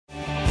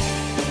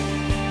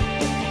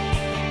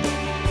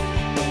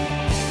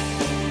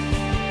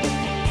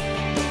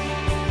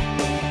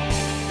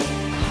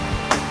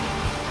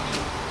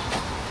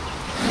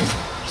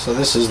So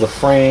this is the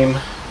frame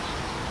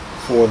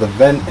for the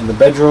vent in the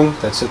bedroom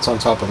that sits on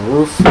top of the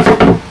roof.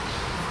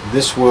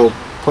 This will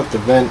put the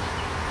vent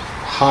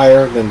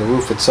higher than the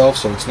roof itself,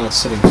 so it's not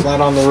sitting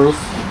flat on the roof.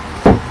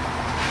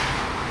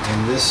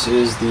 And this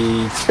is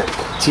the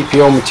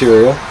TPO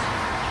material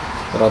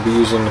that I'll be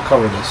using to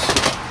cover this.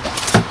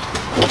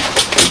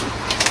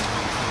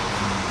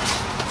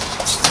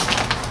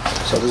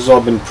 So this has all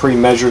been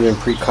pre-measured and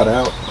pre-cut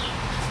out.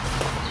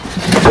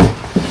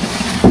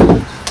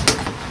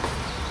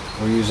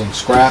 We're using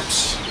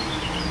scraps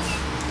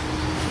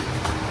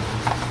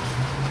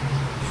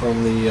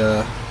from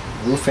the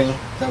roofing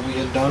that we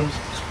had done.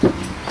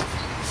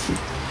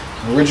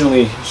 I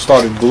originally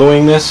started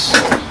gluing this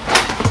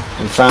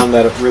and found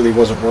that it really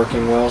wasn't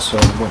working well, so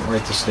I went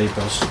right to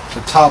staples.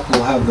 The top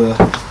will have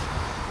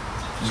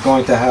is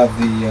going to have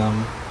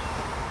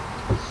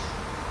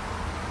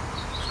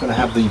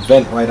the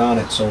vent right on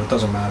it, so it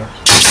doesn't matter.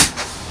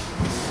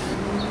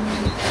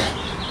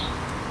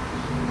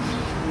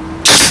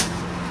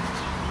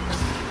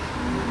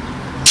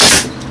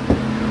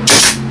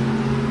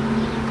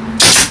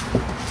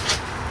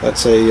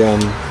 That's a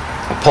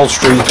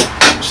upholstery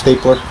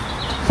stapler.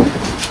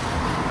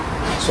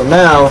 So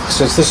now,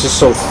 since this is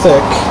so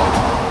thick,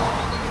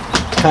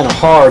 it's kind of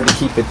hard to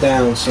keep it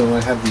down, so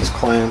I have these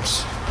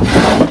clamps.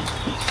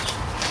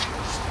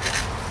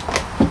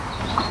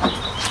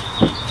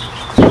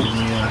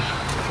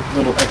 A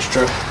little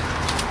extra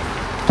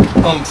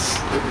oomph.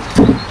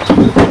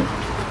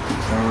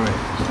 Alright,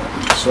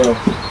 so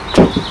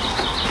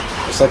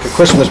it's like a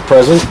Christmas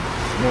present.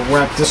 We'll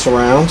wrap this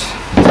around.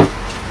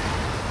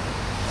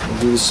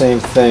 We'll do the same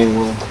thing.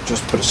 We'll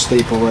just put a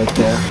staple right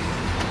there.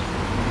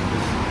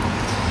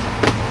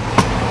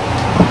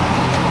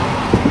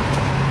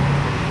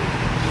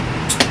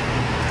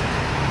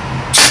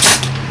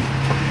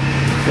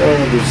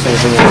 We'll do the same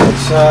thing on the other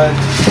side.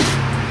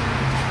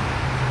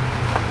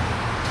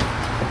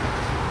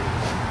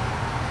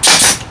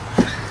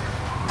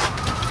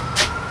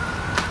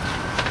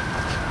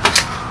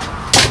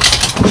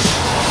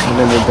 And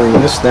then we'll bring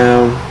this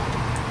down.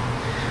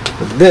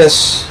 With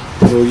this,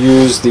 we'll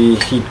use the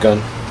heat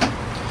gun.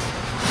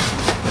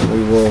 And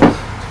we will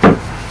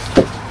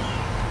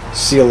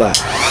seal that.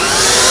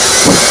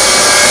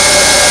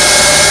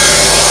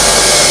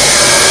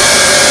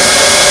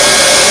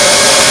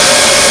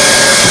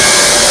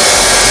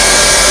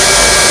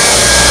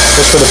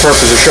 Just for the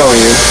purpose of showing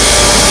you.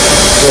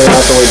 It's really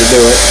not the way to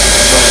do it.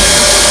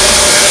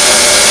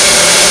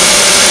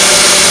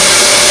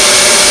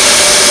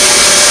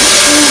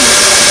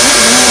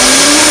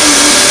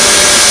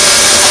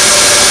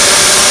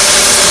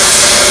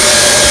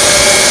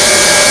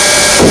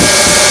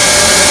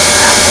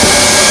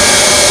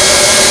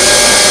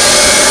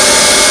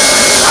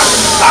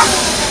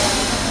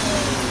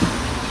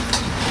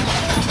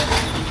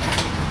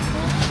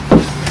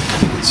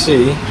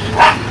 See,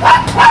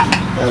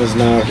 that is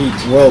now heat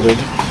welded.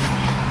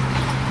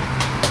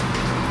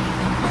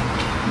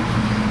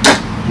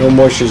 No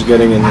moisture is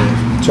getting in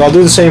there. So I'll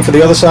do the same for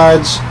the other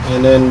sides,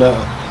 and then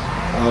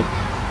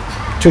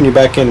I'll tune you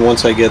back in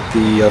once I get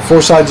the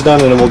 4 sides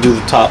done, and then we'll do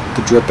the top,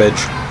 the drip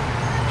edge.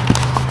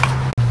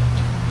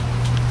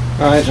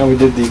 Alright, now we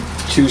did the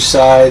 2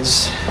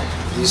 sides.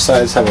 These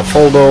sides have a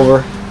fold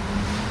over.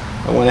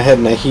 I went ahead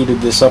and I heated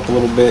this up a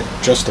little bit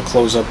just to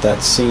close up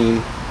that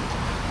seam,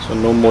 so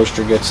no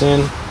moisture gets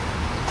in.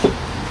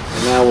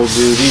 And now we'll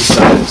do these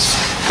sides.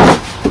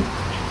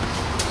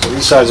 So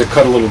these sides are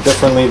cut a little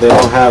differently. They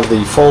don't have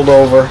the fold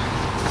over.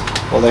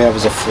 All they have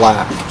is a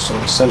flap. So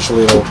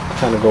essentially it'll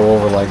kind of go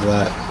over like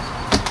that.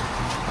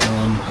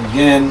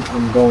 Again,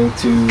 I'm going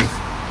to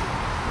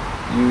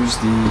use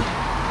the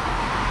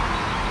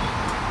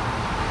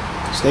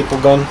staple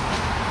gun.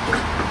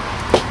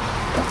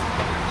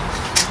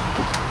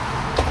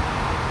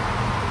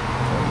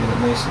 Get it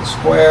nice and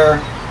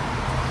square.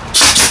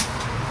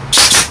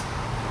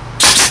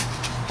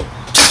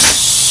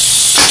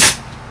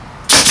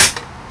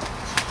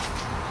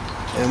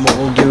 And what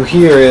we'll do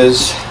here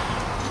is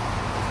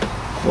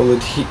we'll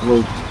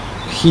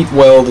heat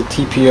weld the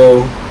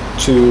TPO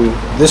to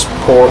this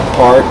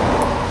part,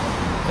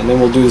 and then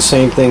we'll do the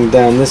same thing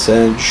down this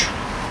edge.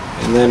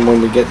 And then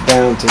when we get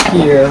down to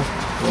here,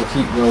 we'll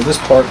heat weld this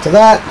part to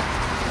that.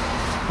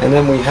 And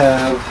then we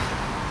have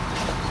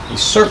a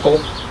circle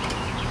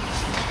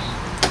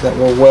that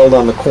we'll weld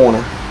on the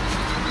corner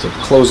to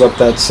close up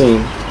that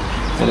seam.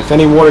 And if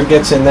any water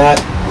gets in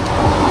that,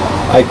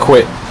 I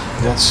quit.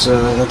 That's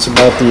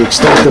about the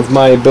extent of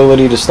my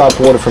ability to stop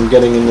water from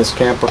getting in this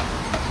camper.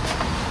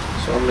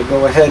 So I'm going to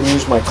go ahead and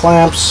use my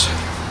clamps.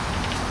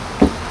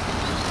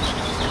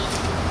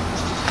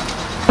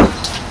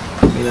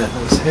 Give me that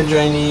nice edge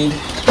I need,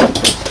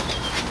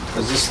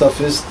 because this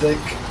stuff is thick.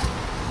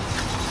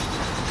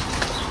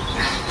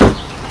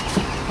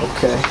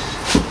 Okay.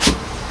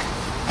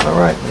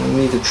 Alright, we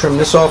need to trim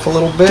this off a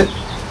little bit.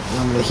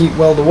 I'm going to heat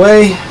weld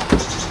away.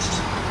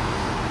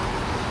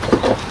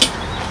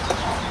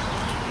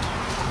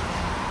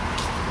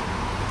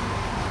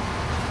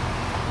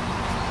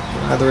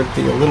 Rather it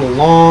be a little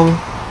long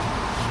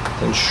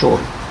than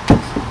short.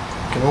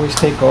 can always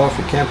take off,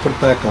 you can't put it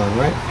back on,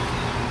 right?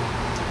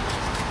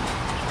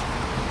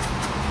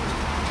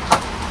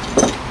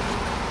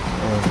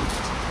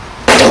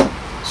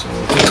 So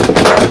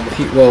we'll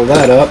heat weld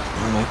that up,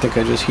 and I think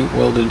I just heat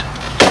welded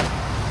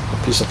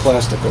a piece of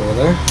plastic over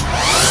there.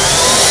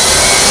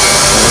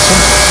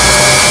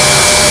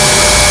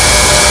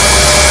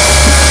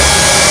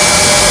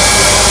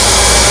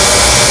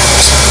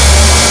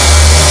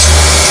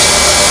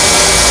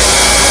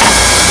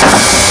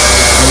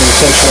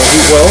 Unintentional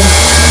heat weld.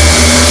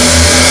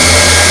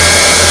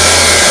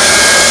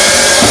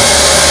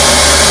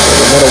 So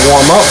let it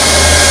warm up.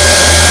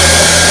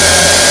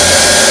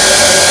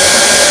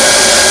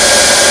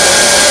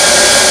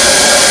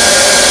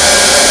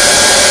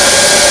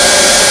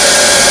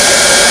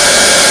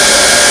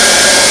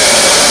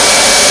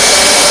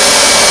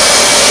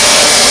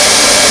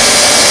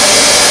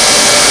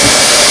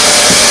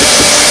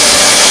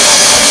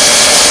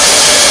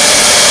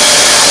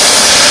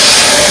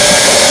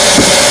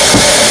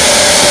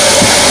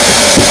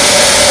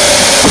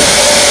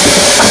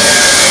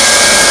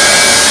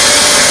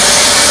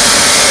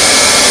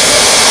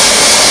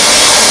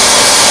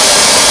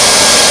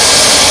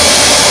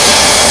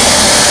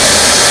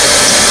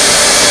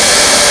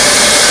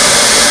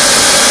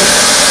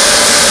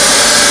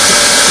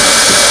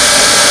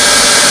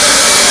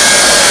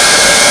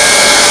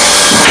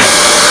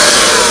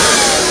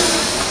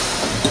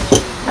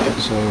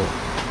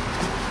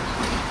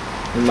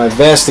 In my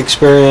vast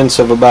experience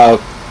of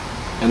about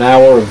an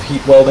hour of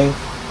heat welding,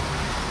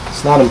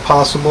 it's not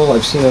impossible.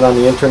 I've seen it on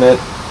the internet.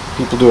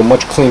 People do a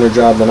much cleaner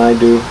job than I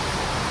do.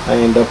 I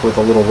end up with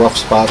a little rough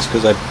spots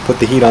because I put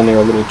the heat on there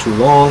a little too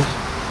long.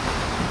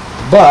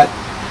 But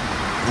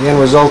the end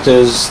result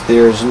is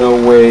there's no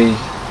way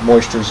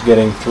moisture is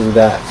getting through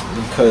that,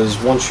 because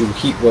once you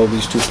heat weld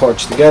these two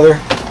parts together,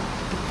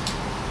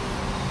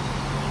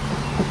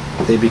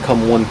 they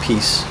become one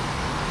piece.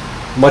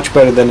 Much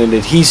better than an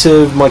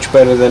adhesive, much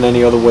better than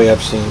any other way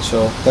I've seen.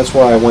 So that's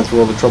why I went through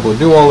all the trouble to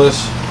do all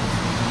this.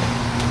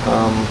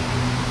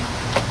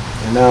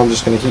 And now I'm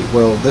just going to heat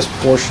weld this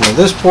portion of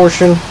this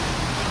portion.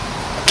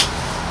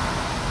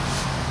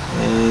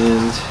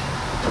 And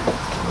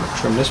I'll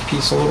trim this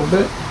piece a little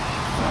bit.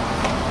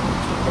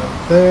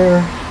 Right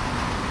there.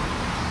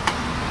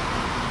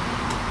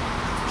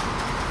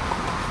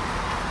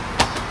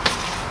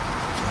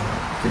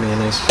 Give me a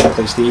nice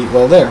place to heat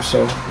weld there.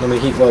 So let me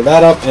heat weld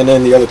that up, and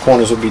then the other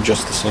corners will be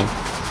just the same.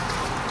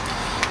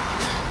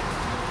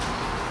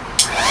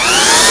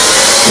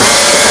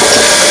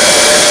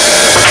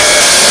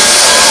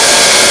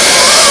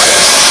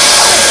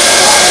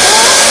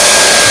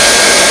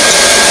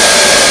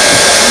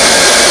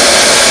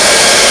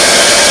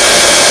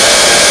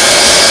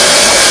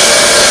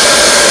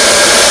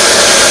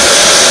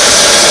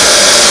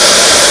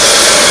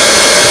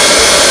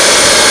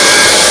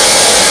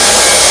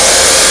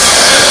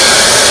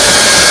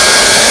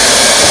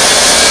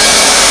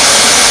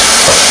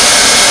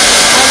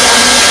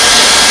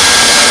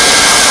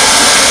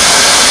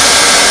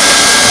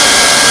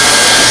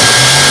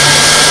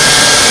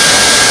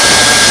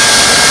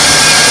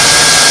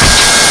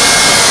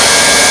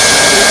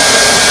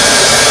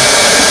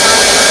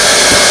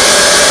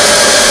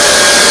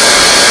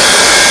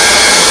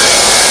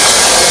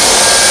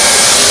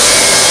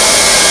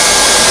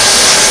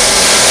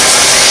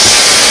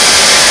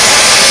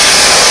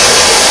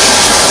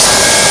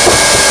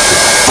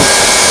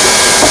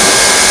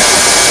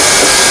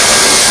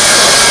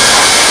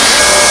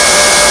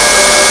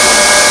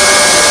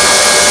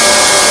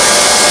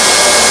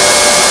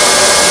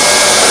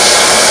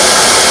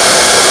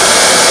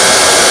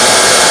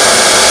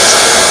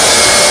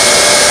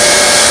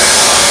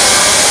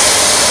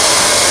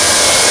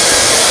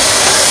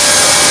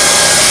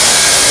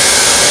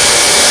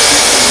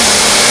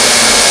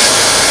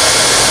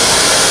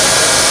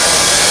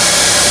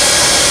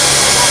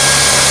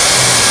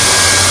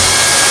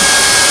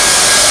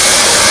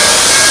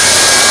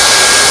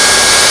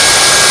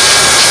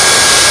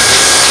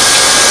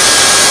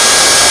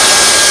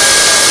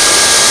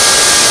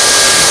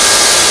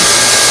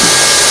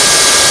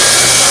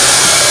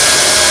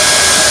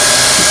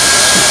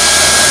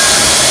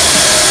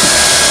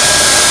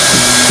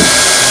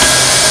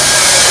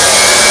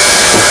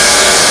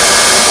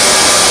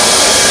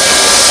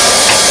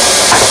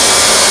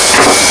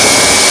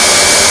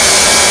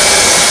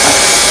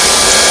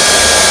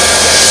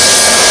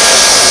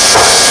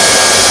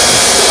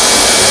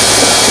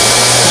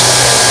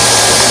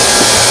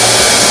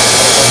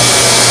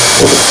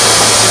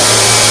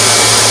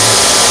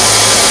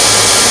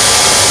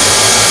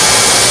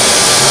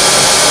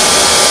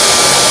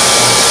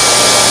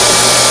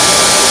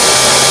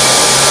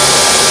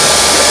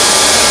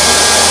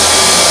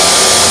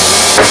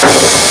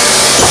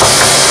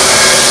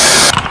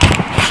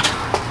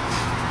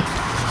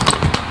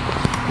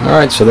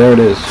 Alright, so there it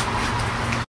is.